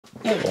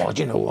Oh,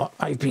 do you know what?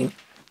 I've been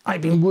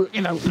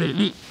working out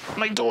lately.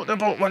 My daughter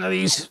bought one of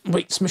these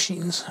weights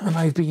machines, and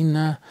I've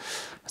been.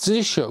 Does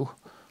it show?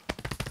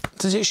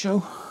 Does it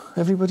show,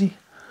 everybody?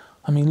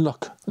 I mean,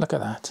 look at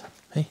that.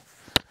 Hey,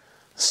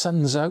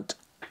 sun's out,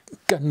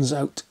 guns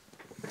out.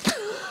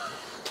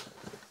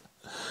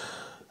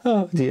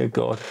 Oh dear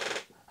God,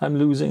 I'm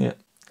losing it.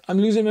 I'm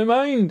losing my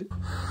mind.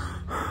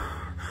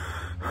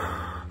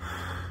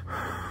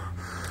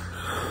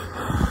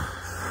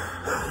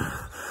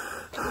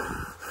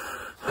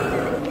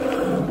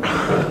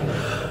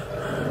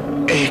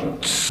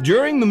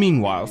 During the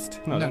meanwhilest...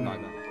 No.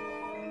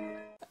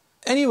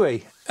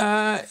 Anyway,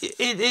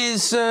 it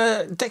is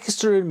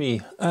Dexter and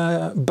me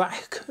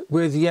back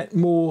with yet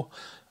more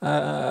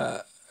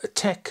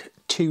Tech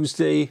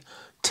Tuesday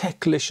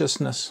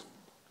tech-liciousness.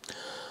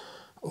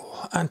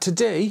 And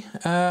today,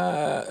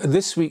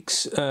 this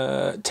week's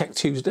Tech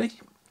Tuesday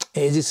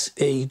is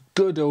a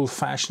good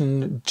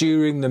old-fashioned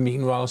during the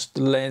meanwhilest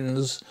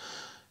lens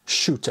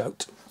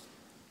shootout.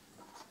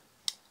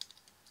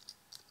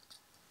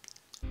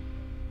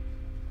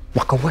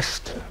 Waka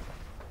West.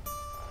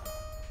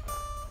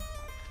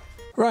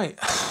 Right,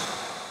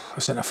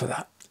 that's enough of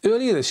that.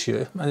 Earlier this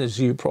year, as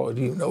you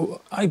probably know,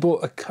 I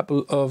bought a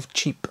couple of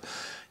cheap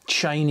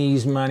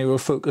Chinese manual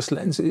focus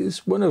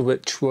lenses, one of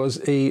which was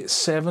a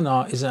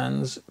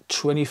 7Artisans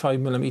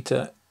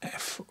 25mm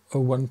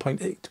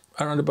f1.8,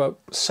 around about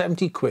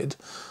 70 quid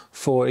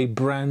for a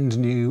brand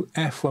new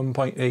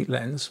f1.8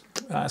 lens.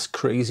 That's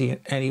crazy in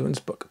anyone's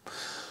book.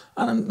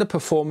 And the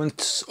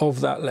performance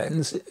of that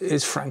lens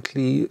is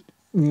frankly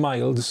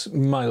miles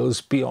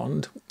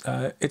beyond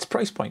its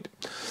price point.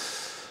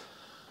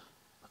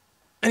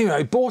 Anyway,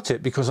 I bought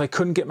it because I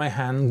couldn't get my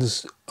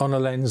hands on a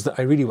lens that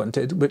I really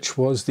wanted, which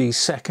was the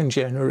second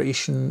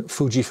generation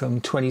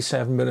Fujifilm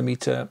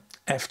 27mm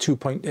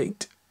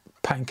f2.8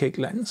 pancake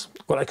lens.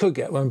 Well, I could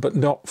get one, but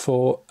not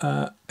for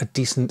a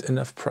decent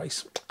enough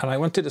price. And I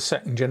wanted a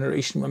second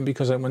generation one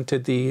because I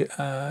wanted the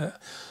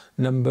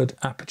numbered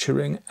aperture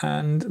ring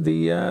and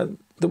the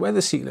weather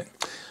sealing.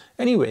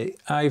 Anyway,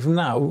 I've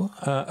now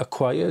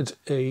acquired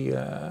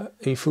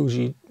a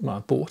Fuji, well,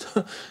 bought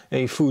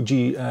a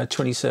Fuji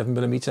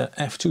 27mm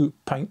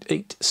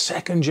f2.8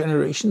 second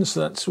generation, so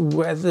that's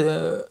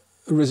weather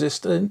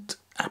resistant,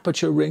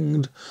 aperture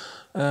ringed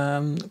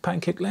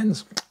pancake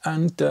lens.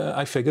 And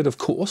I figured, of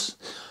course,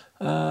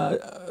 one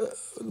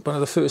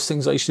of the first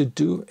things I should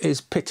do is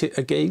pit it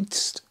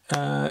against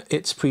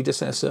its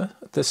predecessor,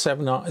 the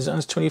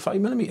 7Artisans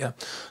 25mm.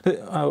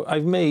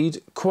 I've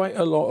made quite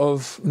a lot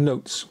of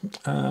notes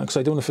because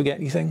I don't want to forget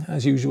anything,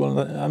 as usual.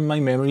 My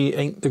memory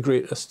ain't the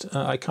greatest.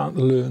 I can't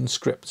learn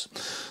scripts.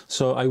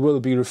 So I will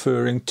be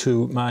referring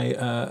to my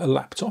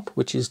laptop,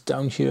 which is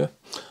down here,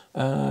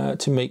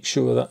 to make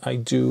sure that I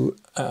do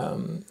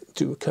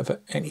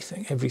cover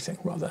everything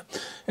rather.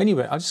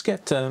 Anyway, I'll just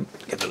get the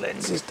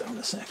lenses down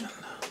a second.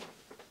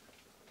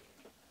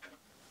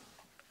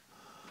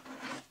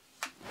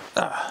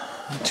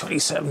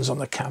 27's on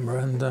the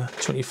camera and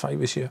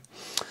 25 is here.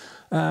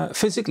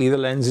 Physically, the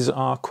lenses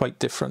are quite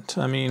different.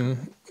 I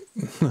mean,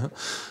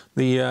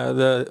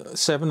 the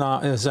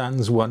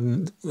 7Artisans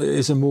one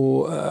is a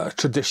more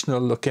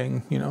traditional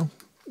looking, you know,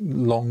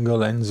 longer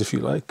lens, if you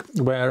like,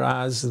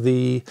 whereas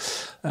the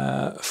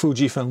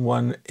Fujifilm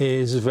one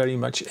is very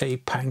much a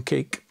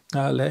pancake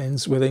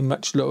lens with a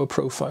much lower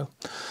profile.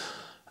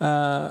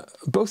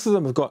 Both of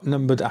them have got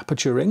numbered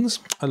aperture rings,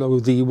 although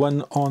the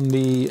one on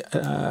the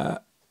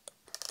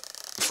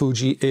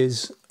Fuji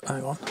is,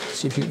 hang on,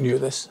 see if you can hear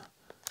this.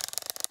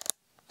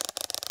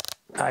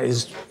 That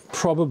is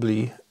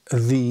probably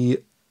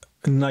the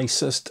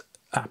nicest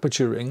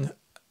aperture ring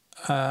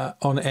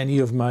on any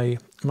of my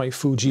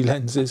Fuji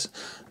lenses,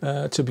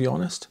 to be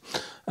honest.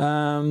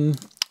 So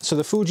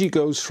the Fuji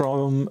goes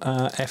from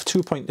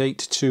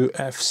f2.8 to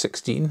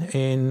f16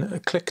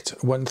 in clicked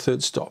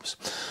 1/3 stops,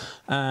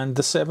 and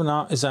the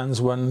 7Artisans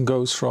one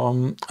goes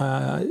from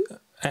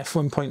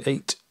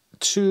f1.8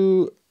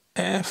 to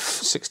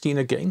f16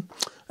 again,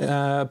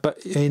 but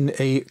in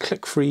a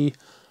click-free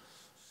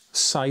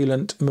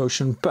silent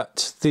motion.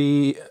 But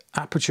the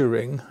aperture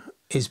ring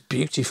is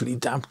beautifully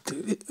damped.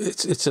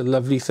 It's a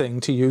lovely thing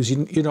to use.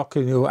 You're not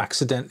going to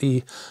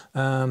accidentally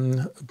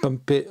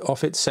bump it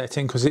off its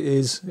setting because it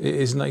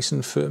is nice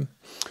and firm.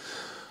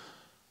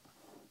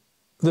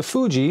 The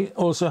Fuji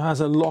also has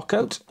a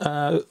lockout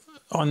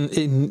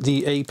in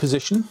the A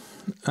position.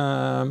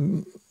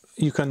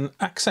 You can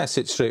access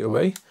it straight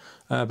away,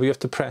 but you have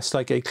to press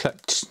like a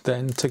clutch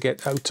then to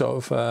get out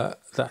of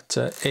that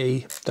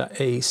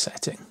A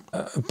setting.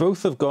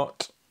 Both have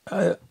got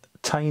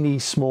tiny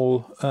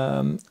small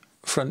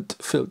front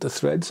filter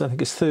threads. I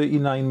think it's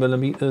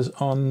 39mm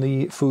on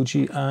the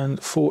Fuji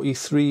and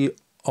 43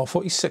 or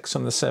 46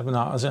 on the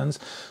 7Artisans.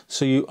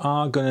 So you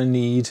are going to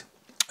need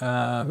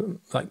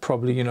like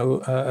probably, you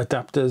know,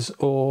 adapters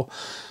or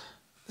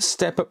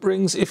step-up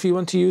rings if you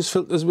want to use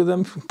filters with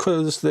them,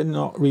 because they're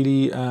not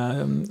really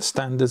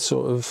standard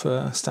sort of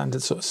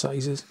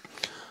sizes.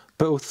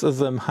 Both of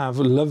them have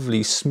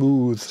lovely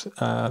smooth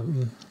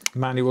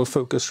manual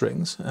focus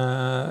rings.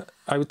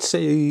 I would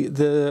say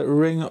the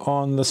ring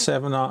on the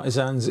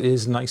 7Artisans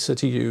is nicer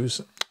to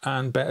use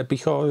and better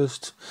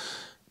because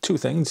two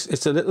things.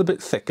 It's a little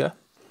bit thicker.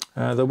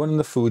 The one on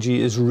the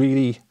Fuji is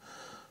really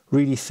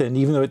thin,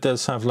 even though it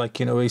does have, like,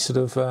 you know, a sort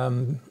of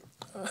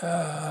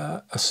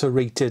a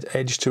serrated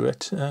edge to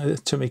it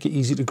to make it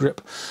easy to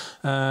grip.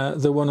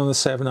 The one on the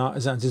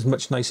 7Artisans is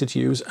much nicer to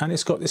use, and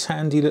it's got this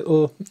handy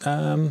little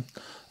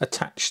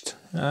attached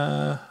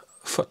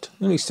foot.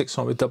 It only sticks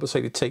on with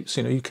double-sided tape,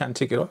 so you know you can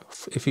take it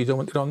off if you don't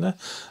want it on there.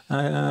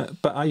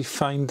 But I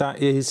find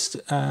that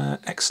is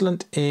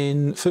excellent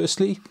in,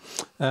 firstly,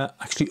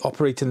 actually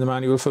operating the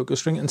manual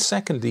focus ring, and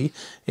secondly,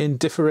 in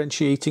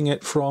differentiating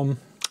it from,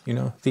 you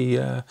know,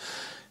 the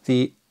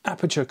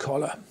aperture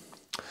collar.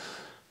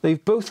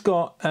 They've both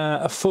got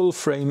a full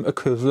frame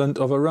equivalent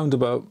of around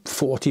about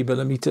 40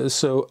 millimeters,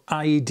 so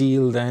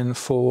ideal then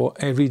for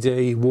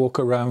everyday walk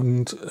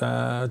around,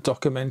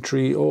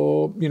 documentary,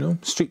 or, you know,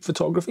 street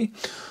photography.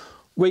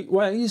 Weight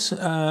wise,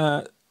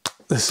 the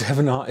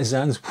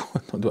 7Artisans,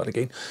 don't do that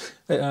again,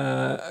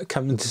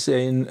 comes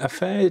in a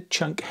fair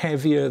chunk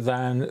heavier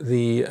than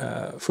the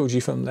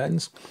Fujifilm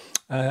lens.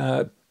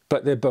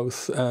 But they're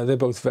both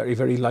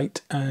very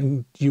light,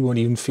 and you won't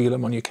even feel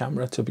them on your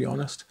camera, to be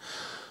honest.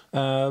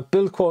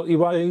 Build quality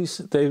wise,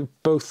 they're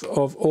both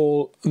of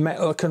all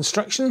metal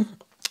construction,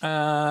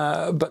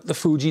 but the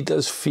Fuji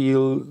does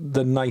feel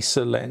the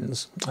nicer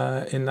lens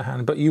in the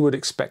hand, but you would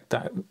expect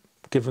that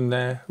given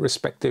their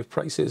respective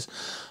prices.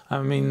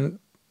 I mean,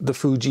 the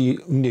Fuji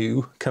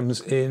new comes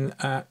in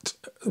at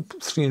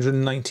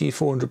 390,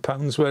 400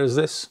 pounds, whereas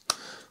this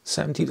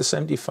 70 to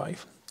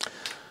 75.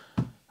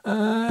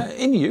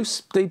 In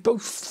use, they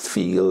both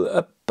feel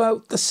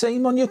about the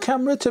same on your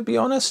camera, to be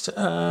honest.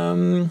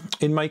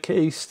 In my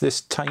case,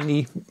 this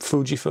tiny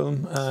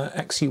Fujifilm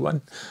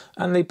X-E1,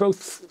 and they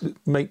both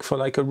make for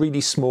like a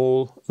really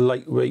small,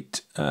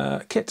 lightweight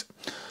kit.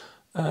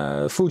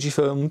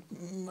 Fujifilm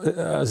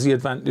has the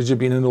advantage of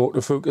being an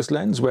autofocus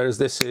lens, whereas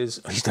this is,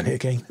 oh, he's done it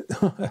again.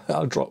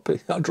 I'll drop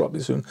it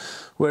soon.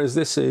 Whereas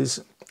this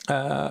is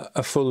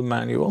a full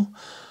manual.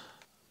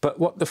 But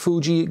what the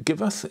Fuji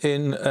giveth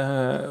in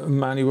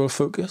manual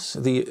focus,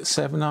 the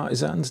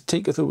 7Artisans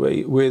taketh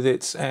away with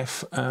its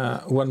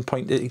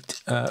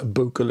f1.8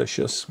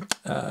 Bocalicious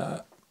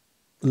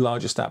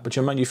largest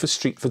aperture. Mind you, for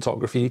street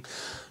photography,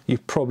 you're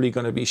probably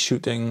going to be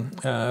shooting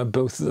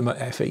both of them at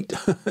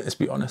f8, let's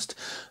be honest.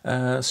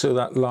 So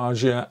that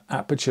larger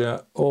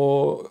aperture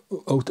or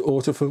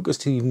autofocus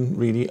team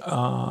really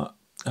are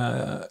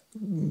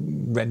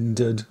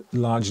rendered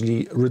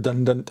largely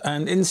redundant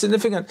and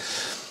insignificant.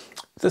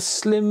 The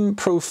slim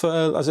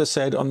profile, as I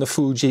said, on the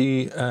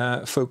Fuji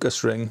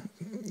focus ring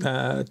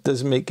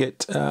does make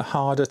it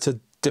harder to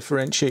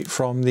differentiate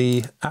from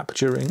the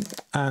aperture ring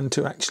and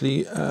to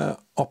actually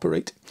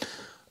operate.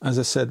 As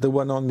I said, the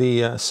one on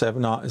the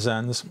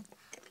 7Artisans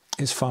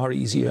is far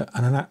easier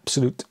and an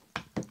absolute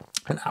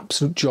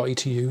joy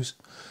to use.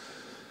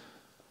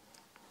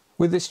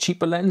 With this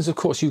cheaper lens, of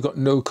course, you've got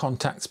no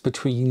contacts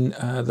between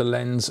the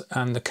lens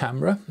and the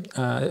camera.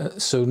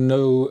 So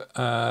no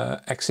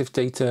EXIF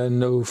data,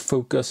 no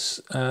focus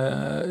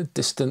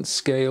distance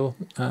scale.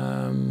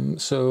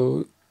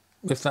 So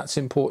if that's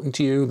important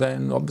to you,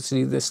 then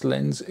obviously this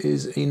lens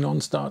is a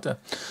non-starter.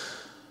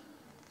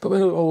 But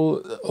when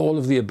all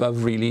of the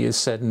above really is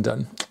said and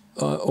done,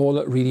 all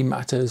that really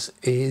matters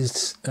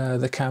is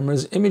the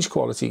camera's image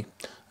quality.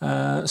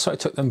 So I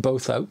took them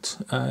both out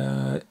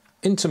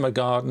into my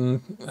garden,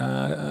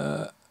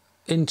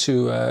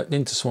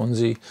 into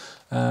Swansea,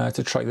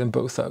 to try them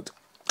both out.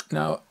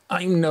 Now,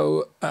 I'm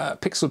no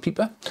pixel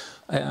peeper,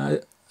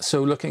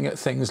 so looking at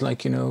things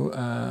like, you know,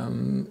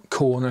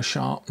 corner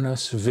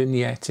sharpness,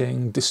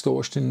 vignetting,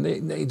 distortion,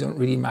 they don't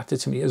really matter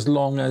to me. As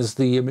long as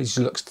the image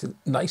looks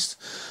nice,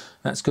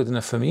 that's good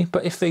enough for me.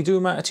 But if they do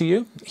matter to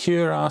you,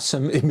 here are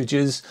some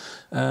images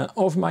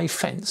of my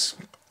fence.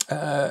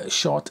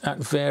 Shot at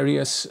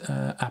various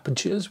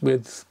apertures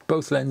with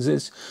both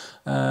lenses.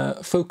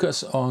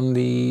 Focus on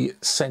the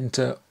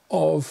center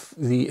of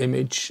the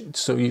image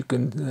so you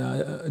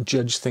can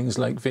judge things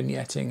like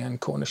vignetting and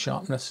corner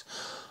sharpness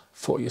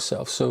for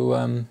yourself.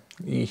 So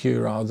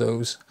here are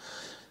those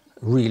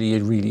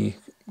really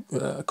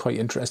quite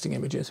interesting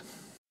images.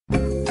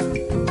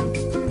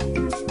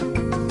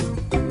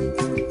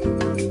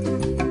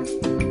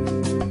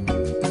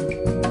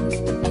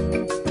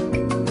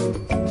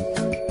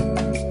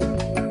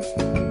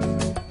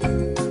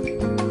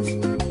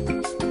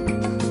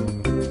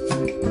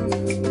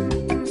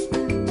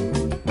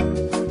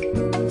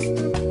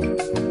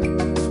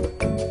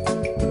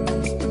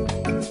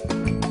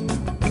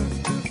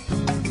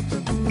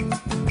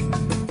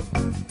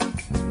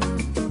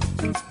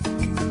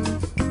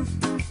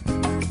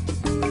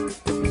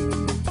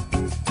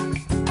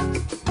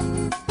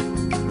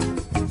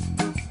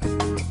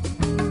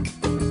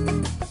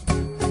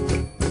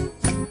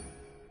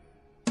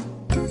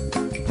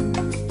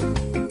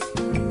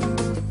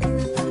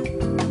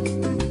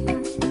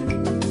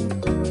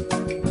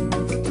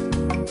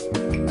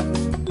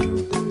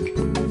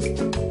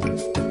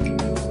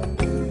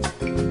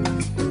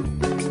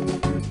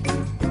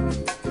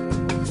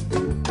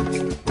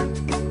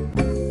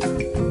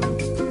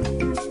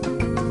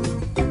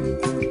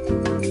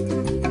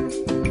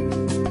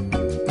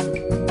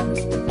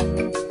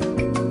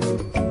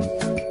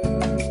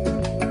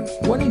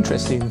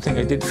 interesting thing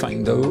I did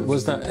find though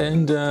was that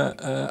in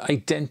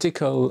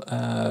identical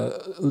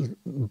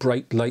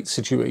bright light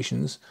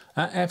situations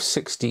at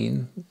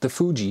f/16, the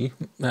Fuji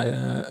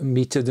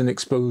metered an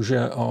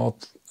exposure of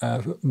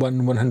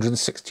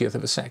 1/160th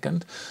of a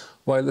second,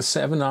 while the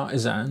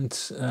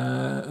 7Artisans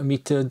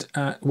metered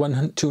at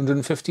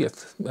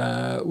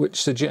 250th,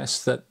 which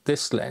suggests that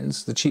this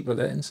lens, the cheaper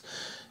lens,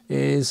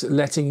 is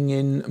letting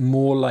in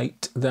more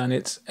light than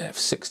its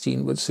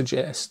f/16 would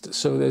suggest.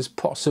 So there's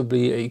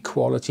possibly a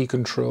quality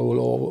control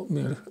or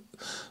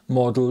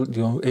model,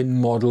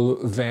 in model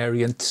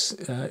variant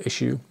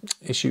issue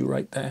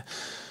right there.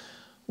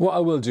 What I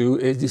will do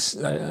is,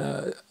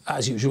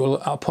 as usual,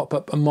 I'll pop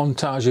up a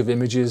montage of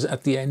images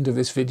at the end of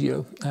this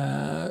video,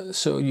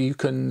 so you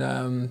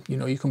can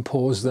you can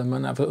pause them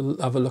and have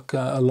a look,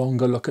 a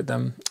longer look at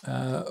them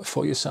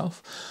for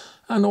yourself.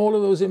 And all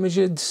of those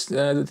images,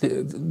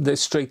 they're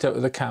straight out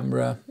of the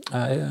camera,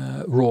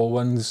 raw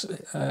ones,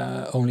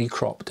 only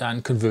cropped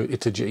and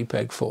converted to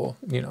JPEG for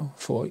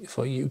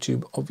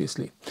YouTube,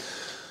 obviously.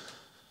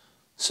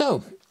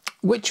 So,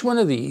 which one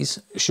of these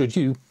should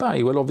you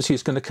buy? Well, obviously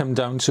it's going to come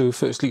down to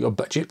firstly your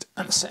budget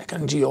and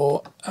second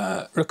your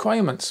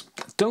requirements.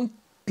 Don't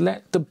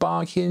let the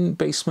bargain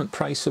basement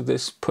price of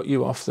this put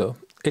you off though.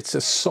 It's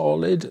a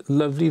solid,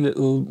 lovely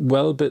little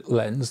well-built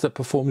lens that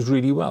performs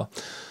really well.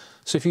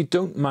 So if you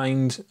don't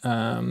mind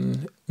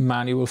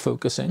manual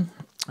focusing,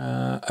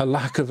 a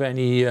lack of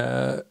any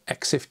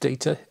EXIF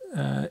data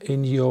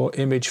in your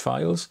image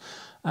files,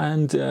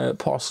 and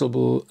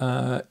possible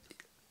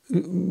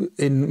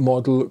in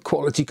model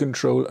quality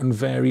control and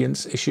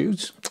variance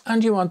issues,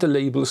 and you aren't a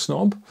label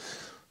snob,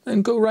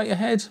 then go right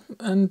ahead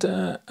and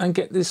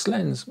get this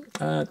lens.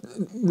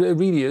 There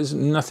really is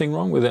nothing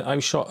wrong with it.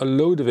 I've shot a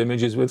load of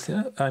images with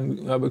it,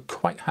 and I would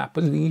quite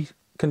happily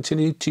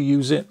continue to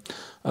use it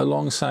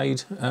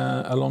alongside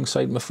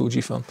my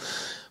Fujifilm.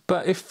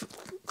 But if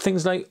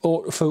things like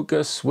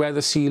autofocus,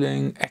 weather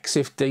sealing,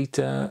 EXIF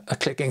data, a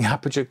clicking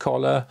aperture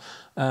collar,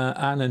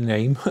 and a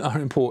name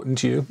are important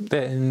to you,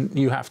 then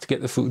you have to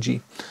get the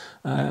Fuji.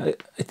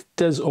 It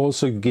does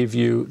also give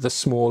you the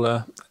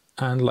smaller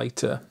and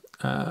lighter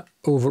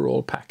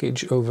overall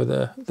package over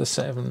the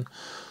 7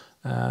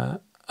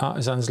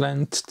 Artisans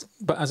lens.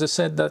 But as I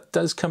said, that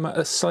does come at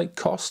a slight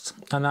cost,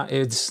 and that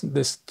is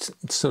this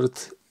sort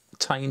of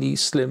tiny,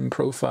 slim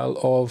profile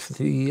of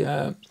the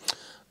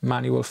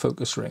manual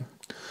focus ring.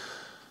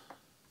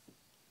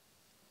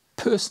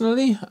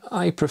 Personally,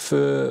 I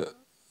prefer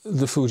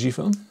the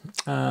Fujifilm,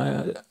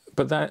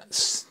 but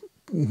that's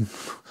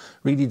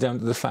really down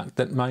to the fact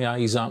that my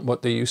eyes aren't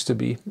what they used to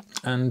be,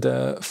 and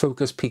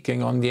focus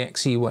peaking on the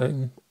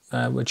X-E1,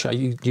 which I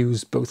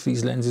use both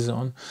these lenses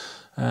on,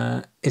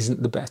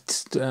 isn't the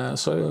best.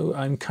 So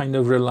I'm kind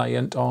of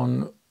reliant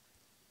on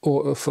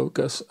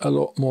autofocus a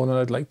lot more than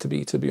I'd like to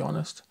be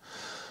honest.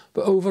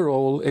 But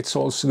overall, it's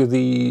also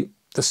the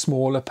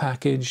smaller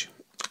package.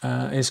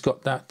 It's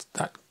got that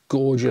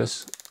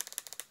gorgeous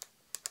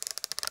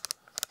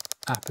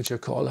aperture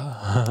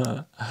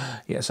collar.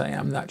 Yes, I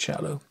am that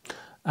shallow.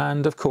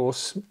 And of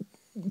course,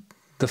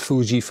 the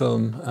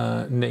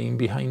Fujifilm name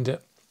behind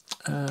it.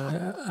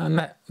 And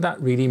that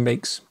really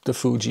makes the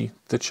Fuji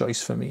the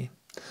choice for me.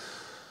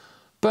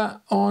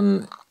 But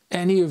on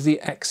any of the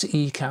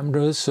X-E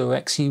cameras, so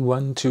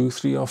X-E1, 2,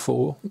 3 or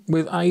 4,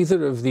 with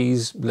either of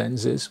these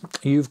lenses,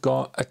 you've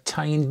got a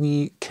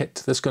tiny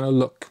kit that's going to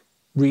look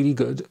really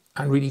good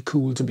and really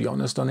cool, to be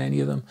honest, on any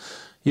of them.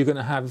 You're going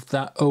to have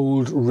that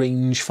old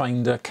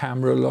rangefinder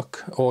camera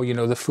look, or,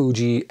 the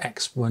Fuji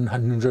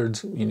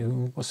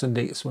X100, what's the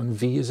latest one,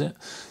 V is it,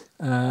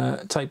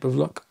 type of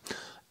look.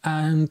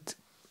 And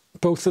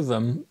both of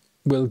them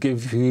will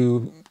give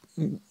you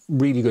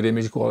really good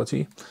image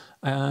quality,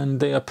 and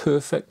they are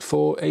perfect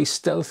for a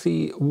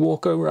stealthy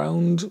walk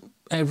around,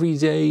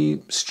 everyday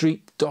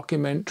street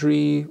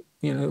documentary,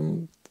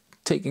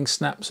 taking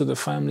snaps of the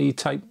family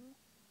type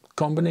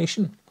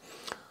combination.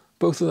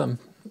 Both of them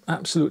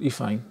absolutely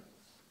fine.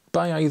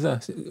 Buy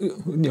either.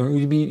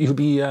 You'll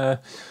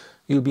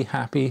be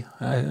happy,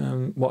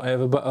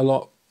 whatever, but a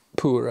lot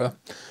poorer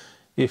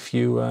if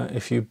you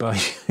buy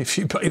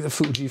the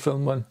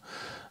Fujifilm one.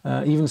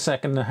 Even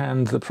second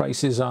hand, the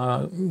prices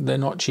they're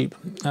not cheap.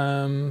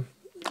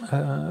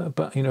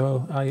 But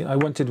I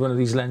wanted one of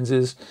these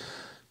lenses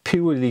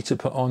purely to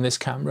put on this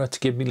camera to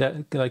give me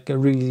like a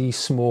really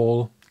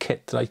small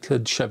kit that I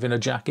could shove in a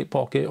jacket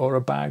pocket or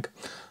a bag,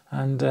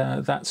 and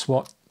that's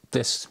what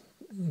this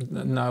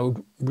now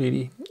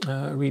really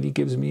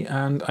gives me,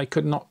 and I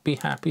could not be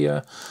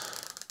happier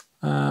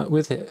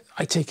with it.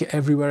 I take it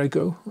everywhere I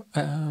go.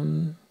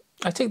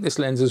 I take this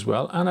lens as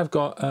well, and I've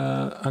got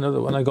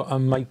another one. I got a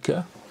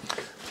Mica.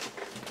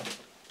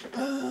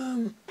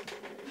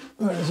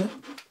 Where is it?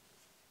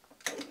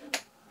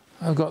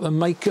 I've got the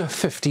Mica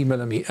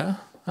 50mm.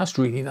 That's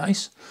really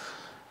nice.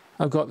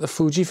 I've got the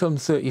Fujifilm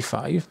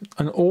 35,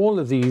 and all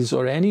of these,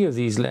 or any of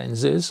these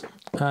lenses,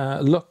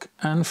 look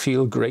and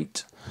feel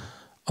great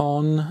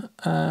on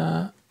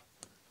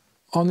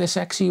this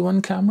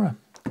X-E1 camera.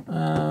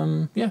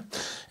 Yeah.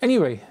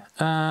 Anyway,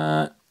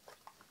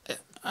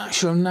 I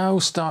shall now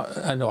start...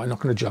 no, I'm not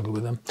going to juggle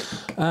with them.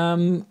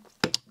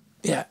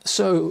 Yeah,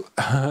 so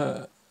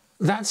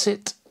that's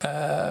it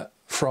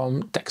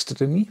from Dexter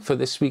to me for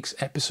this week's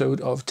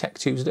episode of Tech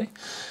Tuesday.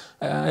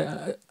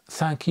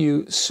 Thank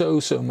you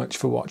so much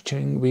for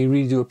watching. We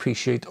really do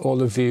appreciate all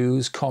the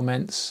views,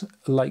 comments,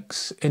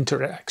 likes,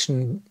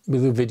 interaction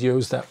with the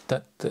videos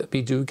that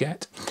we do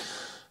get.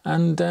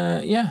 And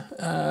yeah,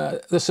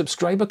 the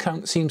subscriber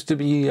count seems to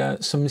be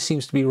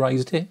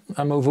rising here.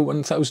 I'm over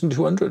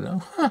 1,200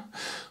 now,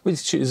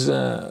 which is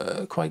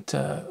quite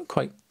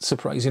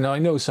surprising. Now I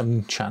know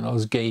some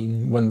channels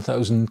gain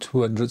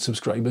 1,200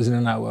 subscribers in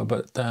an hour,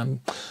 but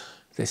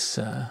this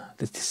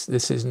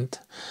isn't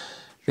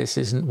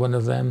one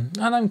of them,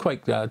 and I'm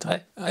quite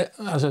glad.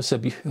 As I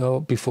said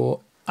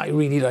before, I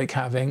really like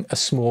having a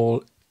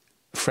small,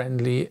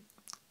 friendly,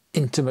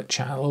 intimate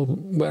channel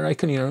where I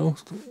can, you know,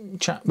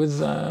 chat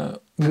with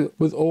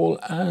all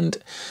and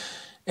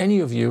any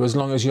of you, as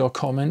long as your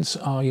comments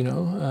are, you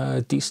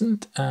know,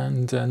 decent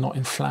and not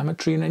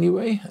inflammatory in any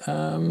way.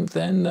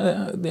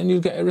 Then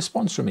you'll get a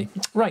response from me.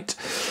 Right,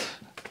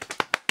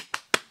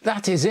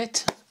 that is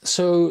it.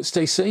 So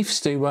stay safe,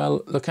 stay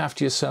well, look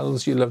after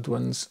yourselves, your loved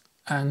ones,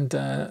 and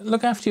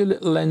look after your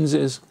little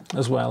lenses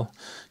as well.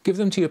 Give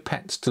them to your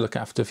pets to look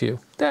after for you.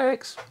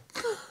 Dex.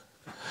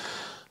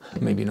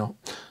 Maybe not.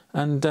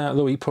 And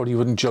though he probably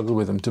wouldn't juggle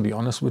with them, to be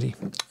honest, would he?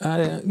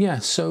 Yeah,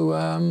 so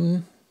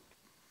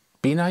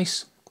be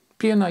nice.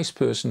 Be a nice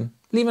person.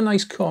 Leave a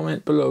nice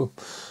comment below.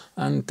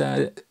 And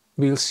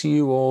we'll see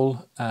you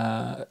all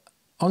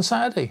on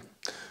Saturday.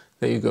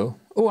 There you go.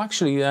 Oh,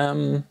 actually,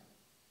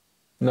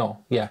 no.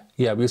 Yeah,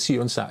 we'll see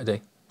you on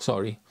Saturday.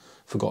 Sorry.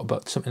 Forgot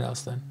about something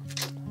else then.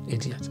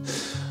 Idiot.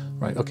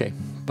 Right, okay.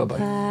 Bye-bye.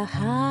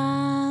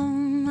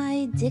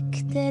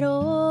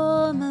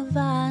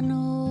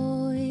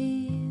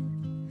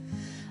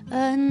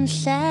 Yn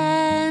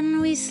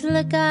llenwi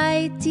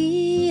slygau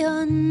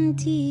dion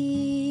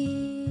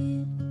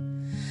dir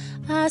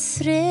a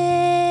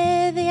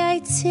sreddiau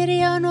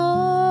tirion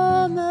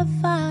o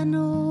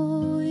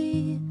myfanwy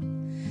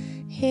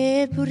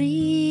heb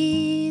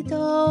ryd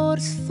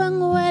wrth fy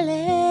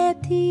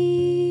ngweledu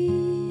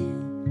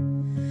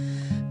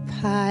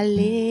pa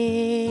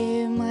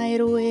le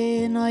mae'r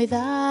wynnoedd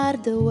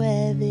ar dy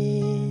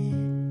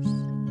wefus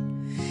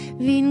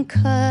fi'n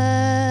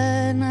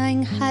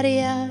cynnau'n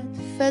nghariad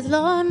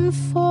ffyddlon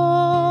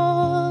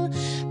ffôl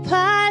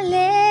pa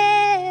le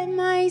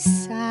mae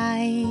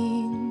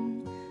sain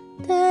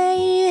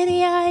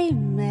deiriau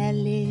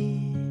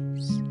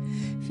melys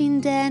fi'n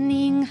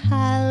denu'n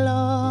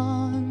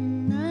nghalon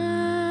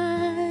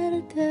ar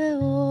dy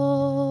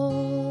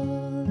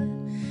ôl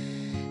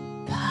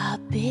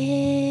pa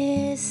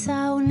beth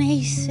saw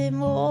neisim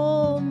o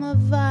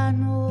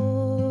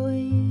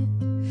myfanwy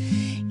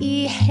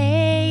i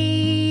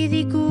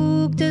heiddi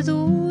gwg dy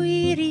ddwy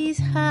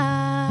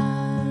ryddhad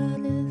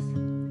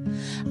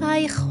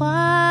a'i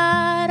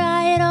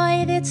chwarae'r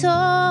oedd eto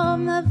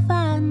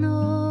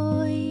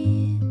myfanwy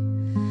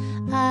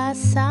a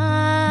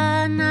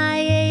sanau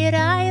ei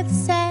raidd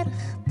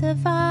serch dy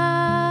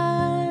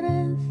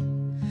fardd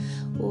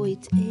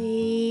wyt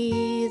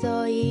eiddo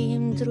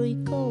i'm drwy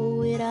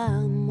gywir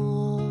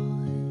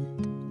amod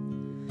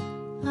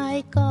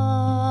a'i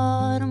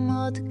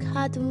gormod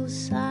cadw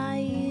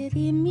sair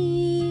i mi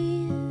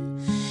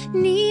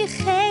ni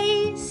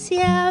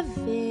cheisia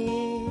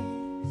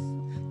fydd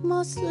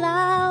mos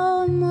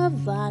law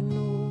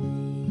myfanwy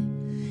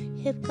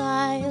heb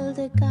gael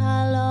dy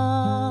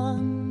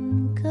galon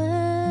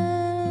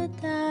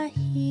gyda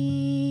hi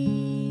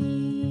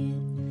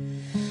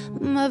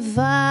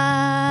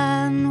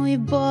myfanwy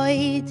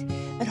boed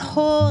yr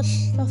holl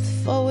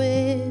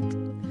ddothfywyd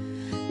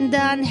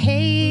dan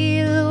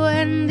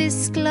heilwen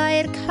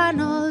ddisglau'r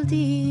canol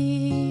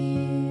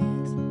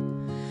dydd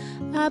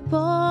a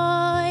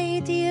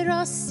boed i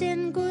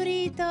rosyn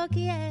gwridog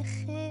iech